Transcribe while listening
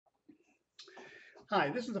Hi,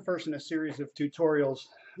 this is the first in a series of tutorials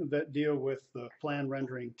that deal with the plan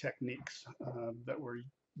rendering techniques that we're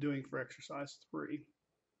doing for exercise 3.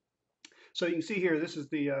 So you can see here, this is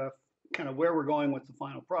the kind of where we're going with the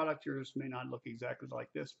final product. Yours may not look exactly like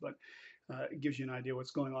this, but it gives you an idea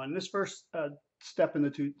what's going on. And this first step in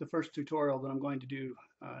the first tutorial that I'm going to do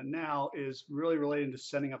now is really relating to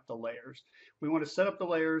setting up the layers. We want to set up the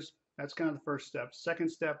layers. That's kind of the first step. Second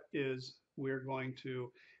step is we're going to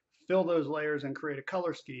fill those layers and create a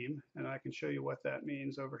color scheme. And I can show you what that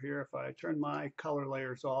means over here. If I turn my color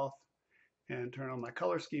layers off and turn on my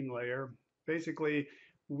color scheme layer, basically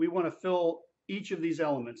we want to fill each of these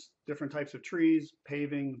elements, different types of trees,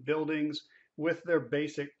 paving, buildings, with their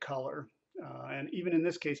basic color. And even in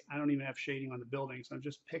this case, I don't even have shading on the buildings. I'm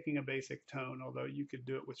just picking a basic tone, although you could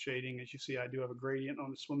do it with shading. As you see, I do have a gradient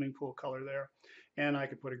on the swimming pool color there, and I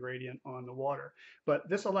could put a gradient on the water. But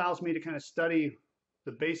this allows me to kind of study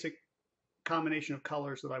the basic combination of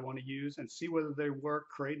colors that I want to use and see whether they work,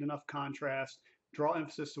 create enough contrast, draw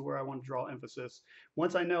emphasis to where I want to draw emphasis.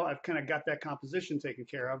 Once I know I've kind of got that composition taken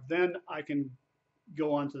care of, then I can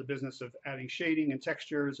go on to the business of adding shading and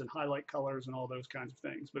textures and highlight colors and all those kinds of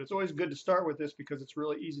things. But it's always good to start with this because it's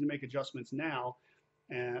really easy to make adjustments now,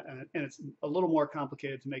 and it's a little more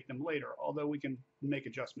complicated to make them later, although we can make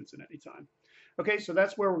adjustments at any time. Okay, so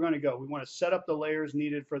that's where we're going to go. We want to set up the layers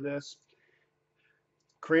needed for this,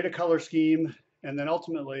 create a color scheme, and then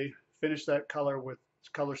ultimately finish that color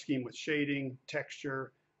scheme with shading,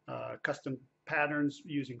 texture, custom patterns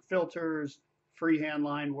using filters, freehand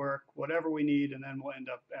line work, whatever we need, and then we'll end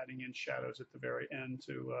up adding in shadows at the very end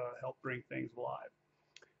to help bring things alive.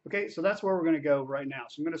 Okay, so that's where we're going to go right now.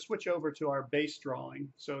 So I'm going to switch over to our base drawing.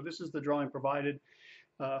 So this is the drawing provided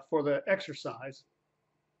for the exercise,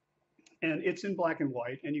 and it's in black and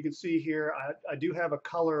white. And you can see here, I do have a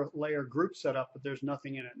color layer group set up, but there's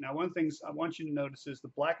nothing in it. Now, one of the things I want you to notice is the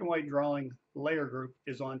black and white drawing layer group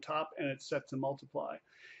is on top and it's set to multiply.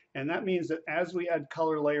 And that means that as we add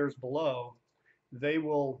color layers below, they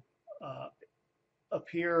will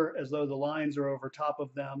appear as though the lines are over top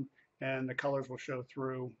of them and the colors will show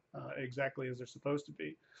through exactly as they're supposed to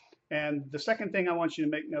be. And the second thing I want you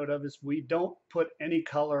to make note of is we don't put any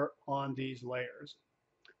color on these layers.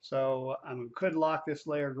 So I could lock this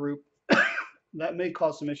layer group. That may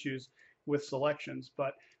cause some issues with selections,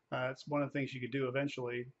 but it's one of the things you could do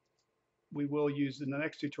eventually. We will use in the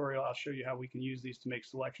next tutorial, I'll show you how we can use these to make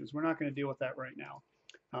selections. We're not going to deal with that right now.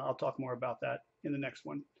 I'll talk more about that in the next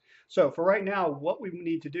one. So for right now, what we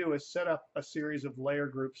need to do is set up a series of layer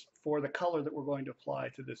groups for the color that we're going to apply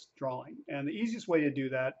to this drawing. And the easiest way to do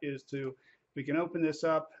that is we can open this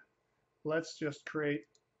up. Let's just create,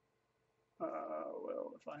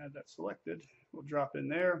 well, if I had that selected, we'll drop in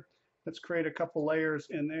there. Let's create a couple layers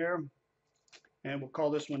in there, and we'll call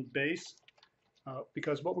this one base.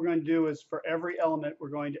 Because what we're going to do is for every element, we're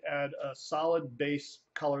going to add a solid base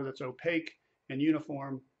color that's opaque and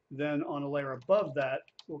uniform. Then on a layer above that,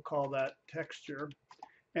 we'll call that texture.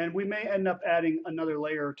 And we may end up adding another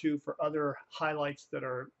layer or two for other highlights that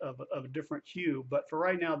are of a different hue. But for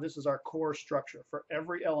right now, this is our core structure. For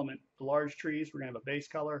every element, the large trees, we're going to have a base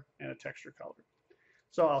color and a texture color.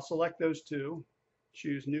 So I'll select those two,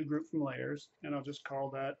 choose new group from layers, and I'll just call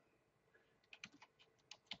that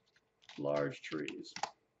large trees.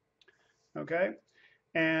 Okay,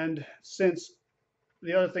 and since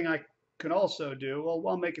the other thing I can also do, well,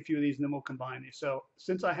 I'll make a few of these and then we'll combine these. So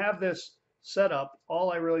since I have this set up,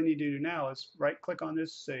 all I really need to do now is right click on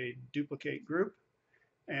this, say duplicate group,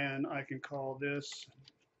 and I can call this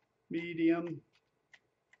medium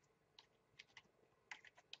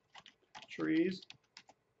trees,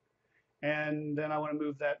 and then I want to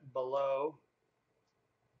move that below.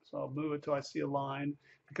 So I'll move it till I see a line,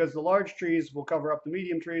 because the large trees will cover up the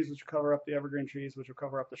medium trees, which will cover up the evergreen trees, which will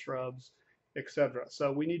cover up the shrubs, etc.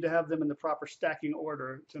 So we need to have them in the proper stacking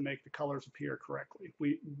order to make the colors appear correctly.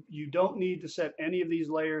 You don't need to set any of these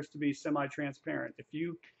layers to be semi-transparent. If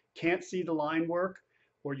you can't see the line work,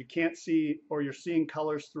 or you can't see, or you're seeing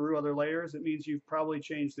colors through other layers, it means you've probably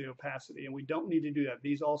changed the opacity, and we don't need to do that.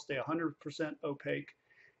 These all stay 100% opaque,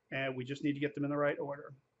 and we just need to get them in the right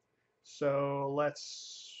order. So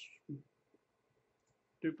let's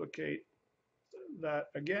duplicate that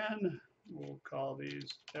again. We'll call these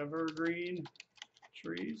evergreen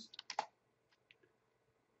trees.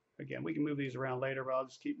 Again, we can move these around later, but I'll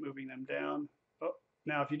just keep moving them down. Oh,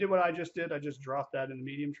 now if you did what I just did, I just dropped that in the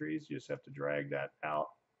medium trees. You just have to drag that out,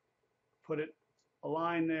 put it a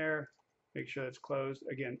line there, make sure it's closed.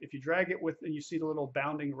 Again, if you drag it with, and you see the little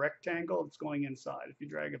bounding rectangle, it's going inside. If you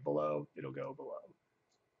drag it below, it'll go below.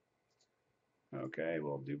 Okay,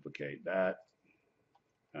 we'll duplicate that.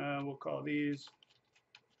 We'll call these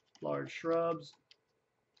large shrubs,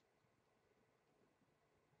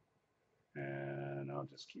 and I'll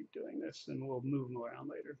just keep doing this and we'll move them around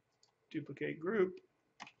later. Duplicate group,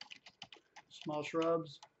 small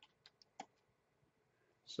shrubs.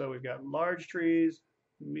 So we've got large trees,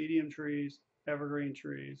 medium trees, evergreen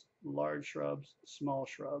trees, large shrubs, small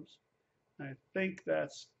shrubs. I think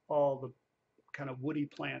that's all the kind of woody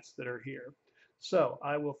plants that are here. So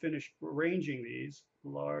I will finish arranging these.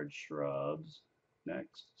 Large shrubs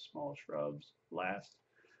next, small shrubs last.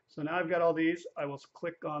 So now I've got all these. I will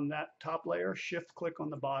click on that top layer, shift click on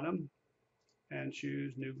the bottom, and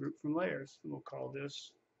choose new group from layers. And we'll call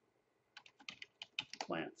this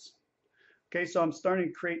plants. Okay, so I'm starting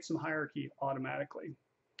to create some hierarchy automatically,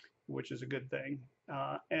 which is a good thing.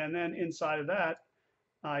 And then inside of that,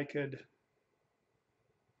 I could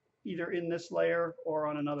either in this layer or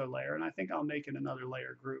on another layer, and I think I'll make it another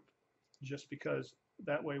layer group just because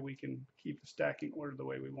that way we can keep the stacking order the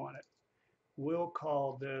way we want it. We'll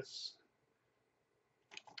call this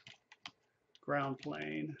ground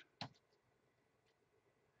plane.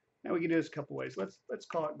 And we can do this a couple ways. Let's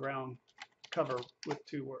call it ground cover with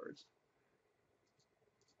 2 words.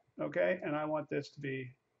 Okay, and I want this to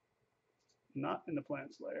be not in the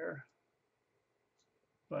plants layer,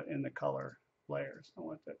 but in the color layers. I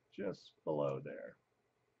want that just below there.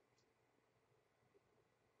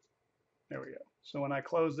 There we go. So when I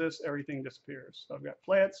close this, everything disappears. So I've got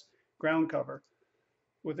plants, ground cover.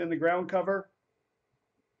 Within the ground cover,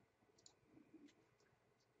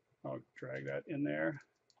 I'll drag that in there.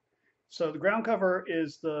 So the ground cover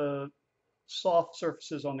is the soft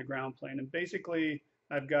surfaces on the ground plane. And basically,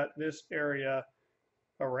 I've got this area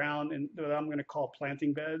around, and that I'm going to call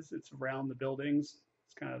planting beds. It's around the buildings.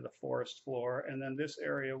 It's kind of the forest floor. And then this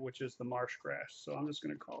area, which is the marsh grass. So I'm just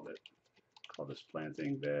going to call this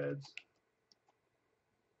planting beds.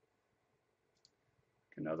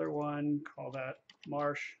 Another one, call that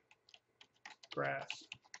marsh grass.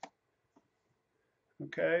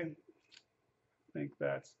 Okay, I think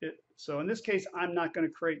that's it. So in this case, I'm not going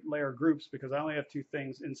to create layer groups because I only have 2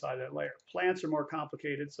 things inside that layer. Plants are more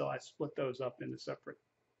complicated, so I split those up into separate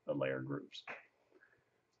layer groups.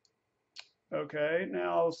 Okay,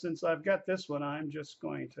 now since I've got this one, I'm just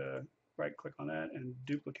going to right click on that and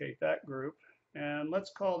duplicate that group. And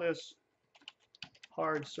let's call this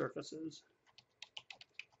hard surfaces.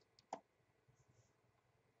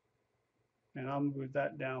 And I'll move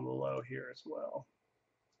that down below here as well.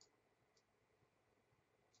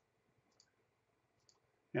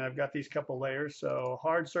 And I've got these couple layers. So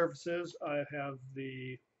hard surfaces, I have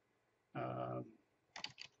the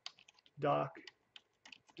dock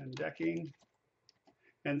and decking.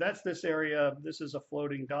 And that's this area. This is a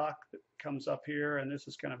floating dock that comes up here, and this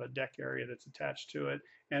is kind of a deck area that's attached to it.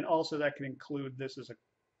 And also that can include, this is a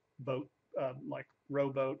boat, like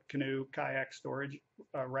rowboat, canoe, kayak storage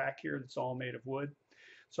rack here that's all made of wood.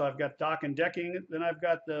 So I've got dock and decking. Then I've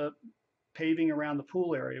got the paving around the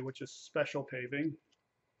pool area, which is special paving.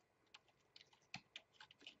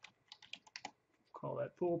 Call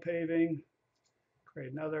that pool paving.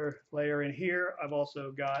 Create another layer in here. I've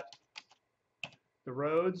also got the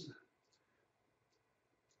roads.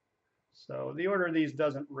 So the order of these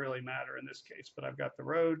doesn't really matter in this case, but I've got the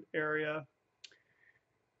road area.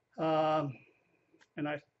 And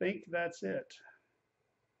I think that's it.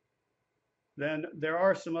 Then there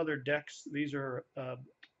are some other decks. These are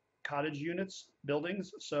cottage units,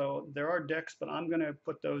 buildings. So there are decks, but I'm going to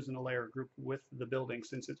put those in a layer group with the building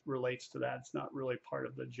since it relates to that. It's not really part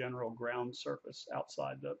of the general ground surface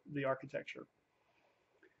outside the architecture.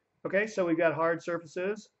 Okay, so we've got hard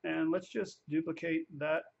surfaces, and let's just duplicate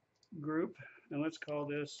that group, and let's call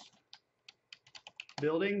this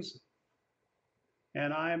buildings.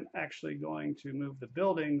 And I'm actually going to move the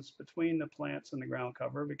buildings between the plants and the ground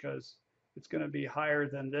cover because it's going to be higher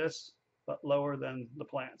than this, but lower than the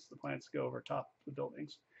plants. The plants go over top of the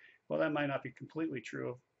buildings. Well, that might not be completely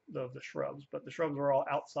true of the shrubs, but the shrubs are all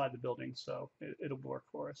outside the building, so it'll work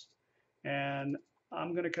for us. And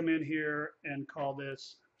I'm going to come in here and call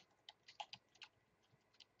this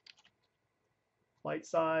light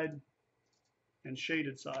side and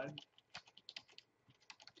shaded side.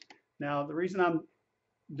 Now, the reason I'm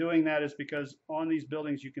doing that is because on these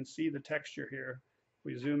buildings you can see the texture here.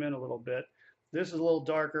 We zoom in a little bit. This is a little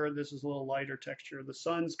darker, this is a little lighter texture. The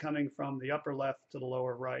sun's coming from the upper left to the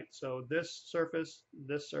lower right. So this surface,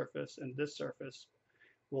 and this surface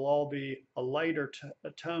will all be a lighter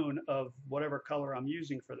tone of whatever color I'm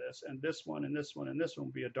using for this. And this one, and this one, and this one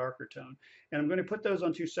will be a darker tone. And I'm going to put those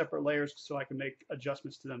on 2 separate layers so I can make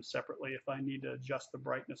adjustments to them separately if I need to adjust the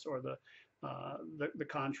brightness or the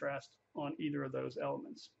contrast on either of those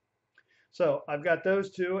elements. So I've got those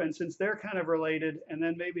two, and since they're kind of related, and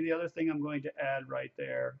then maybe the other thing I'm going to add right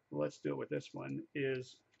there, let's do it with this one,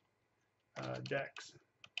 is decks.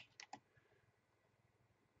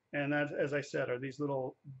 And that, as I said, are these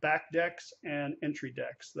little back decks and entry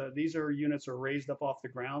decks. These are units are raised up off the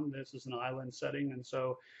ground. This is an island setting, and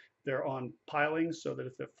so they're on pilings so that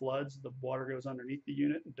if it floods, the water goes underneath the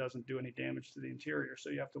unit and doesn't do any damage to the interior.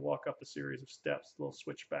 So you have to walk up a series of steps, a little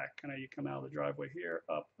switchback, kind of you come out of the driveway here,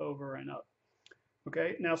 up, over, and up.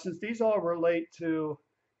 Okay, now since these all relate to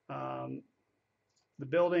the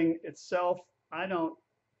building itself,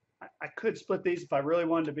 I could split these if I really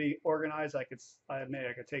wanted to be organized. I could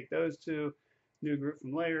take those two, new group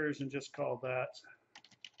from layers, and just call that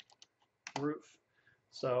roof.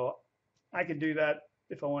 So I could do that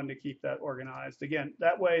if I wanted to keep that organized. Again,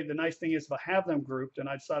 that way, the nice thing is if I have them grouped and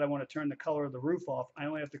I decide I want to turn the color of the roof off, I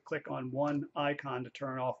only have to click on one icon to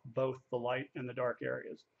turn off both the light and the dark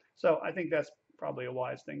areas. So I think that's probably a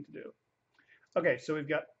wise thing to do. Okay, so we've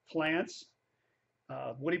got plants,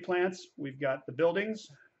 woody plants, we've got the buildings,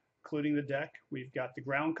 including the deck, we've got the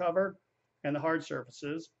ground cover and the hard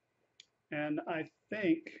surfaces. And I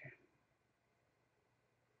think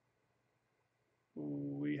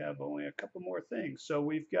we have only a couple more things. So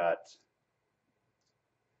we've got,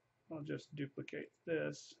 I'll just duplicate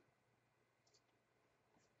this.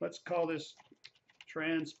 Let's call this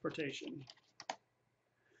transportation.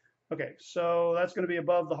 Okay, so that's going to be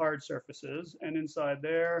above the hard surfaces, and inside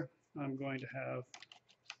there I'm going to have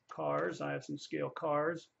cars. I have some scale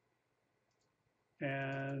cars,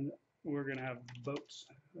 and we're going to have boats,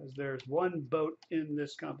 as there's one boat in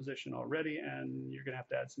this composition already, and you're going to have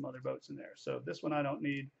to add some other boats in there. So this one I don't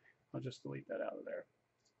need. I'll just delete that out of there.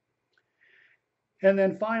 And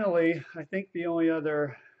then finally, I think the only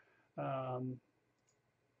other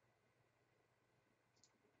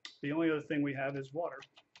thing we have is water.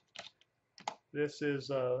 This is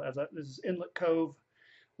this is Inlet Cove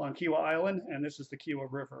on Kiawah Island, and this is the Kiawah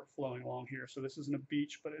River flowing along here. So this isn't a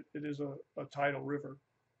beach, but it is a tidal river.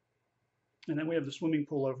 And then we have the swimming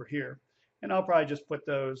pool over here. And I'll probably just put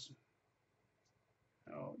those,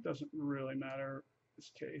 it doesn't really matter in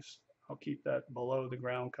this case. I'll keep that below the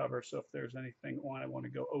ground cover, so if there's anything on I want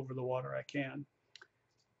to go over the water, I can.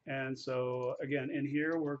 And so again, in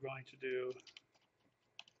here we're going to do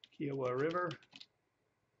Kiawah River.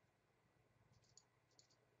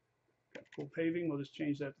 Got pool paving, we'll just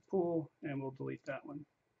change that to pool, and we'll delete that one.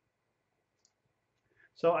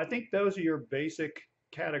 So I think those are your basic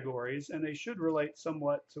categories, and they should relate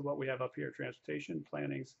somewhat to what we have up here: transportation,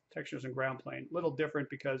 plantings, textures, and ground plane. A little different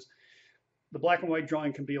because the black and white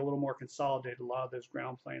drawing can be a little more consolidated. A lot of those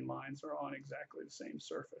ground plane lines are on exactly the same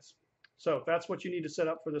surface. So that's what you need to set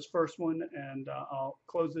up for this first one, and I'll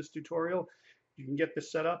close this tutorial. You can get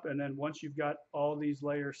this set up, and then once you've got all these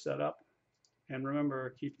layers set up, and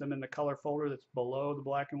remember, keep them in the color folder that's below the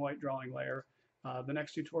black and white drawing layer. The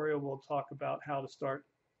next tutorial will talk about how to start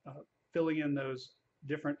filling in those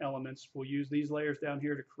different elements. We'll use these layers down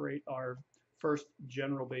here to create our first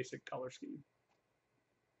general basic color scheme.